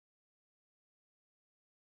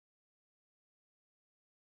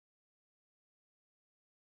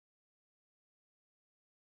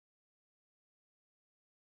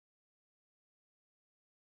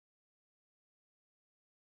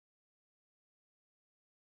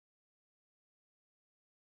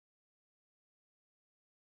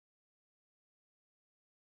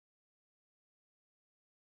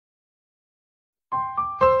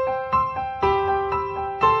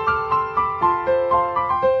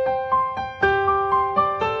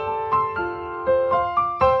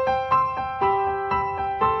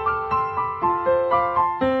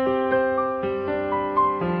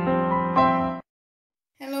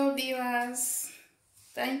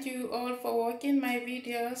liking my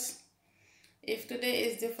videos. If today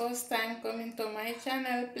is the first time coming to my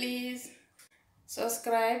channel, please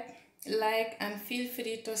subscribe, like, and feel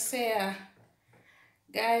free to share.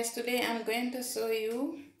 Guys, today I'm going to show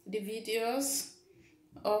you the videos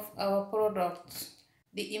of our products,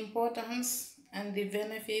 the importance and the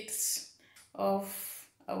benefits of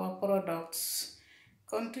our products.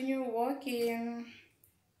 Continue watching.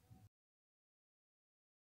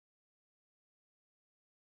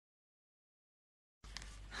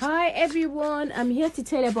 Hi everyone, I'm here to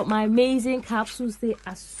tell you about my amazing capsules. They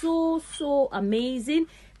are so amazing.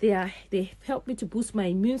 They help me to boost my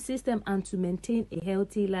immune system and to maintain a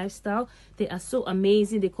healthy lifestyle. They are so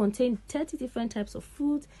amazing. They contain 30 different types of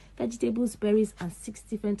fruits, vegetables, berries, and 6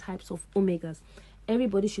 different types of omegas.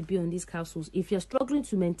 Everybody should be on these capsules. If you're struggling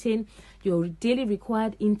to maintain your daily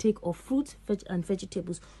required intake of fruit and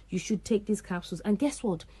vegetables, you should take these capsules. And guess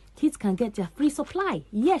what? Kids can get their free supply.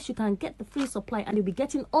 Yes, you can get the free supply and you'll be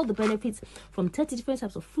getting all the benefits from 30 different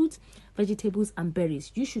types of fruits, vegetables, and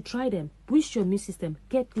berries. You should try them. Boost your immune system.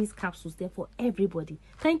 Get these capsules. They're for everybody.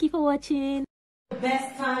 Thank you for watching. The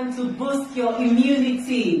best time to boost your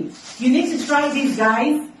immunity. You need to try these,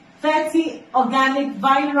 guys. 30 organic,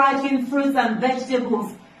 vine-ripened fruits and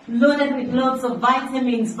vegetables loaded with lots of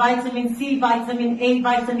vitamins, vitamin C, vitamin A,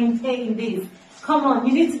 vitamin K in these. Come on,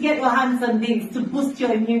 you need to get your hands on these to boost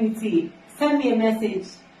your immunity. Send me a message.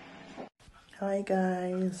 Hi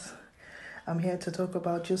guys, I'm here to talk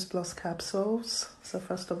about Juice Plus capsules. So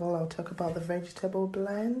first of all, I'll talk about the vegetable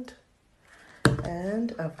blend.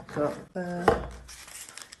 And I've got the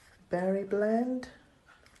berry blend.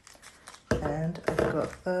 And I've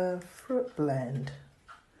got the fruit blend.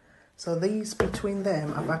 So these, between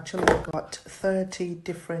them, I've actually got 30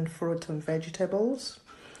 different fruit and vegetables,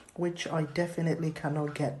 which I definitely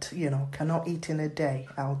cannot get, cannot eat in a day,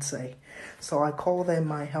 I would say. So I call them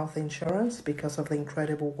my health insurance because of the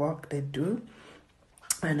incredible work they do.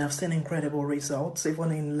 And I've seen incredible results.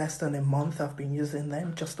 Even in less than a month, I've been using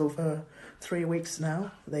them, just over 3 weeks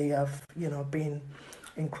now. They have, been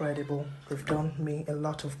incredible. They've done me a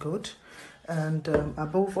lot of good. And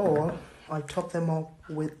above all, I top them up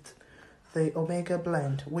with the omega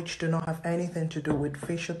blend, which do not have anything to do with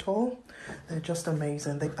fish at all. They're just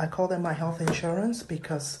amazing. I call them my health insurance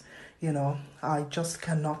because, I just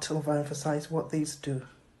cannot overemphasize what these do.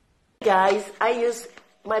 Guys, I use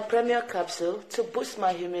my Premier capsule to boost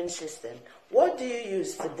my immune system. What do you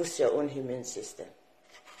use to boost your own immune system?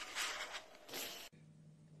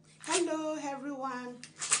 Hello everyone.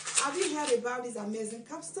 Have you heard about this amazing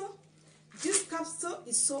capsule? This capsule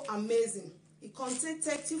is so amazing. It contains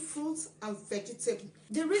 30 fruits and vegetables.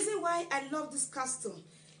 The reason why I love this capsule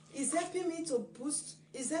is helping me to boost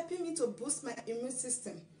my immune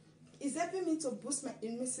system. It's helping me to boost my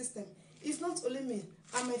immune system. It's not only me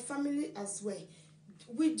and my family as well.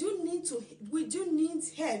 We do need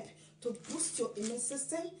help to boost your immune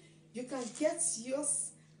system. You can get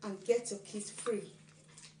yours and get your kids free.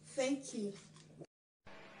 Thank you.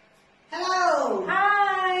 Hello.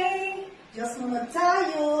 Hi. Just want to tell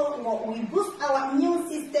you what we boost our immune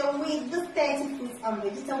system with the 30 fruits and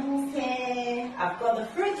vegetables here. I've got the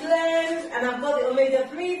fruit blend and I've got the omega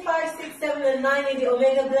 3, 5, 6, 7, and 9 in the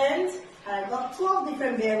omega blend. I've got 12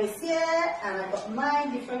 different berries here and I've got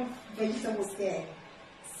 9 different vegetables here.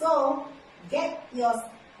 So get yours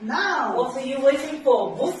now. What are you waiting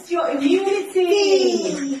for? Boost your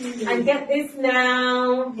immunity. And get this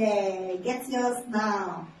now. Yeah, get yours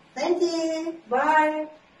now. Thank you. Bye.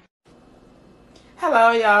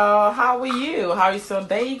 Hello y'all, how are you? How is your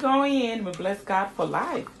day going? We bless God for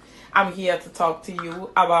life. I'm here to talk to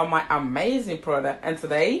you about my amazing product, and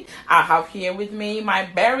today I have here with me my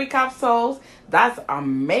berry capsules. That's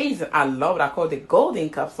amazing. I love it. I call it the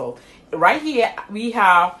golden capsule. Right here we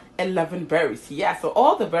have 11 berries. Yeah, so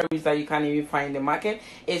all the berries that you can even find in the market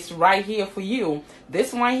is right here for you.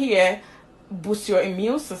 This one here boosts your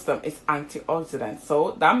immune system. It's antioxidant,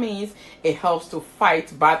 so that means it helps to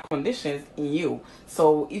fight bad conditions in you.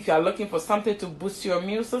 So if you are looking for something to boost your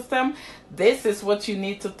immune system, this is what you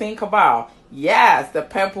need to think about. Yes, the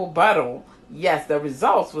purple bottle. Yes, the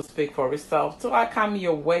results will speak for itself. So I come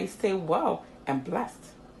your way. Stay well and blessed.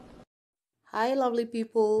 Hi lovely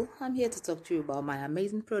people, I'm here to talk to you about my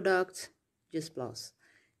amazing product, Juice Plus.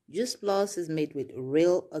 Juice Plus is made with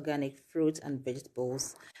real organic fruits and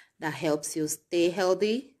vegetables that helps you stay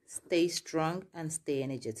healthy, stay strong, and stay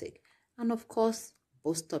energetic. And of course,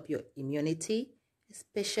 boost up your immunity,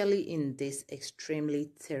 especially in this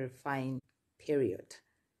extremely terrifying period.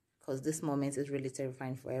 Because this moment is really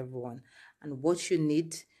terrifying for everyone. And what you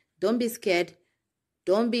need, don't be scared,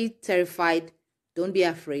 don't be terrified, don't be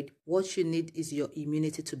afraid. What you need is your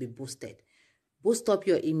immunity to be boosted. Boost up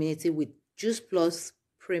your immunity with Juice Plus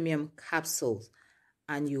Premium Capsules,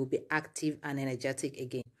 and you'll be active and energetic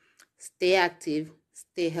again. Stay active,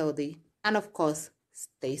 stay healthy, and of course,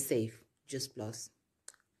 stay safe. Juice Plus.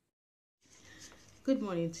 Good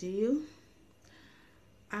morning to you.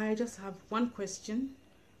 I just have one question.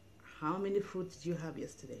 How many fruits did you have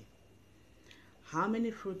yesterday? How many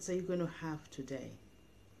fruits are you going to have today?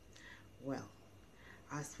 Well,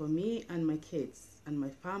 as for me and my kids and my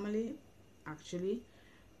family, actually,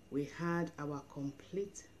 we had our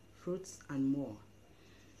complete fruits and more.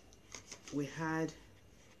 We had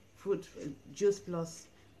Juice Plus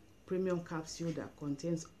Premium Capsule that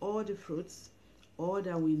contains all the fruits, all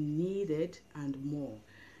that we needed and more.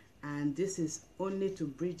 And this is only to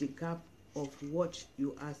bridge the gap of what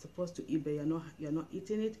you are supposed to eat, but you're not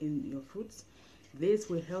eating it in your fruits. This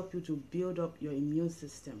will help you to build up your immune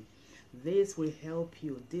system. This will help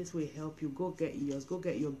you. This will help you. Go get yours. Go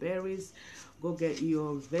get your berries. Go get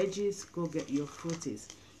your veggies. Go get your fruities.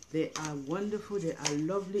 They are wonderful. They are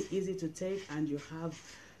lovely, easy to take, and you have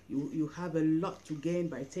a lot to gain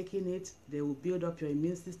by taking it. They will build up your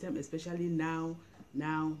immune system, especially now.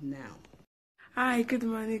 Hi, good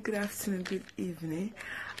morning, good afternoon, good evening.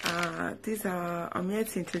 I'm here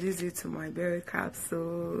to introduce you to my berry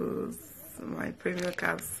capsules, my premium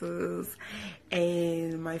capsules,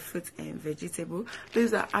 and my fruit and vegetable.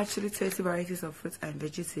 These are actually 30 varieties of fruit and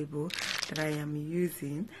vegetable that I am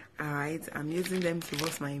using. Alright, I'm using them to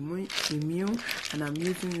boost my immune, and I'm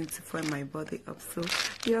using it to fill my body up. So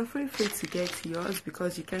you're free to get yours,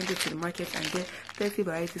 because you can go to the market and get 30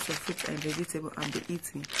 varieties of fruit and vegetable and be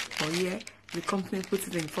eating. But here, the company puts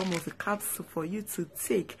it in form of a capsule for you to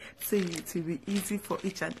take, so it will be easy for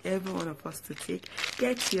each and every one of us to take.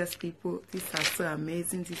 Get yours, people. These are so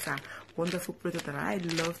amazing. These are wonderful products that I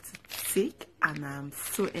love to take, and I'm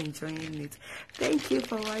so enjoying it. Thank you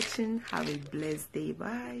for watching. Have a blessed day.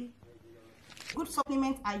 Bye. Good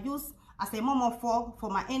supplement I use as a mom for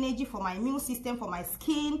my energy, for my immune system, for my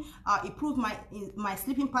skin, improve my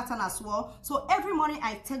sleeping pattern as well. So every morning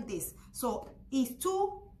I take this. So it's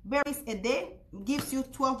 2 berries a day, gives you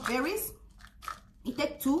 12 berries. You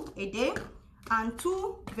take 2 a day, and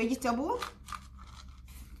 2 vegetables.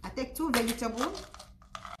 I take 2 vegetables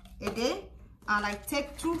a day, and I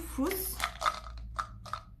take 2 fruits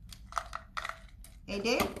a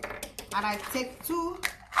day, and I take 2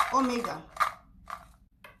 omega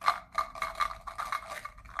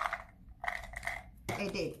a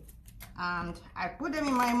day, and I put them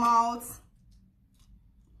in my mouth.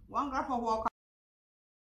 1 drop of water.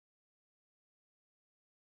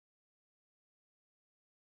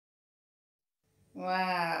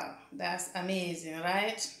 Wow, that's amazing,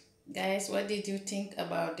 right? Guys, what did you think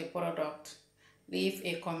about the product? Leave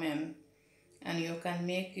a comment, and you can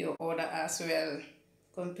make your order as well.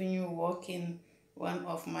 Continue watching one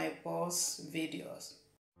of my boss videos.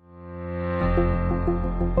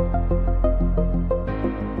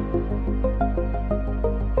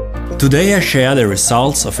 Today I share the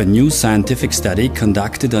results of a new scientific study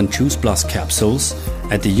conducted on Juice Plus capsules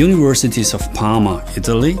at the Universities of Parma,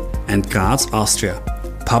 Italy and Graz, Austria,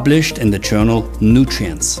 published in the journal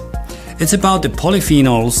Nutrients. It's about the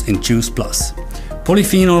polyphenols in Juice Plus.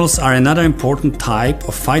 Polyphenols are another important type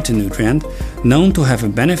of phytonutrient known to have a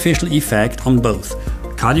beneficial effect on both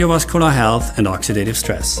cardiovascular health and oxidative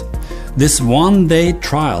stress. This one-day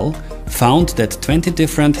trial found that 20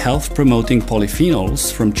 different health-promoting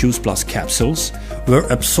polyphenols from Juice Plus capsules were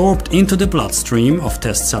absorbed into the bloodstream of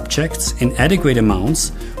test subjects in adequate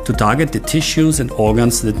amounts to target the tissues and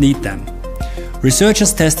organs that need them.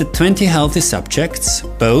 Researchers tested 20 healthy subjects,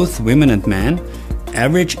 both women and men,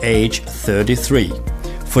 average age 33.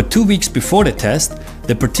 For 2 weeks before the test,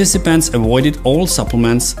 the participants avoided all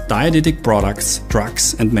supplements, dietetic products,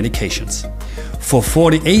 drugs and medications. For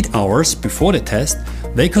 48 hours before the test,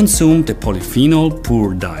 they consumed a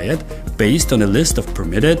polyphenol-poor diet based on a list of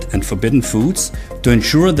permitted and forbidden foods to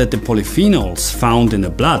ensure that the polyphenols found in the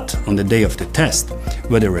blood on the day of the test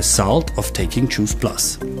were the result of taking Juice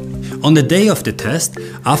Plus. On the day of the test,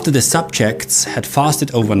 after the subjects had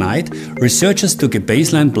fasted overnight, researchers took a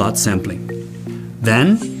baseline blood sampling.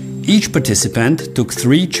 Then, each participant took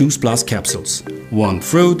 3 Juice Plus capsules, 1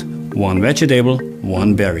 fruit, 1 vegetable,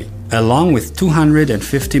 1 berry, along with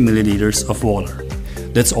 250 milliliters of water.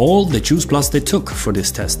 That's all the Juice Plus they took for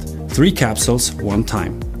this test, 3 capsules 1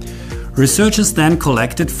 time. Researchers then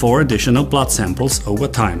collected 4 additional blood samples over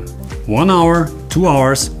time, 1 hour, 2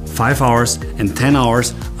 hours, 5 hours and 10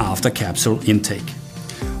 hours after capsule intake.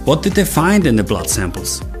 What did they find in the blood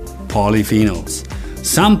samples? Polyphenols.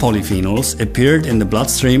 Some polyphenols appeared in the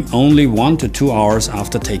bloodstream only 1 to 2 hours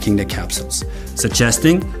after taking the capsules,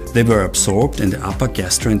 suggesting they were absorbed in the upper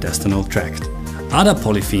gastrointestinal tract. Other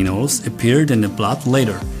polyphenols appeared in the blood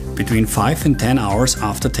later, between 5 and 10 hours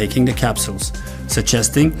after taking the capsules,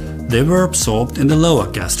 suggesting they were absorbed in the lower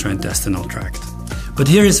gastrointestinal tract. But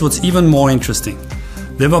here is what's even more interesting.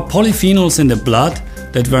 There were polyphenols in the blood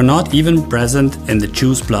that were not even present in the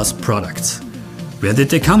Juice Plus products. Where did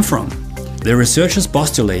they come from? The researchers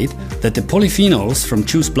postulate that the polyphenols from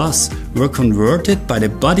Juice Plus were converted by the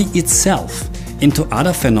body itself into other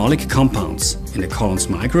phenolic compounds in the colon's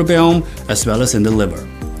microbiome as well as in the liver.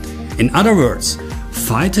 In other words,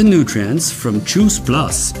 phytonutrients from Juice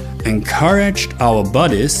Plus encouraged our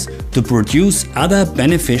bodies to produce other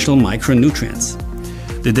beneficial micronutrients.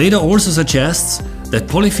 The data also suggests that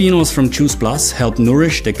polyphenols from Juice Plus help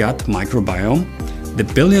nourish the gut microbiome, the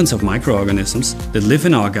billions of microorganisms that live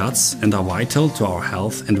in our guts and are vital to our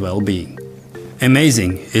health and well-being.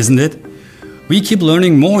 Amazing, isn't it? We keep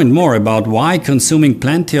learning more and more about why consuming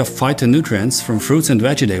plenty of phytonutrients from fruits and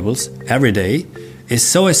vegetables every day is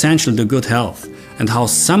so essential to good health, and how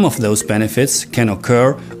some of those benefits can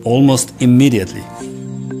occur almost immediately.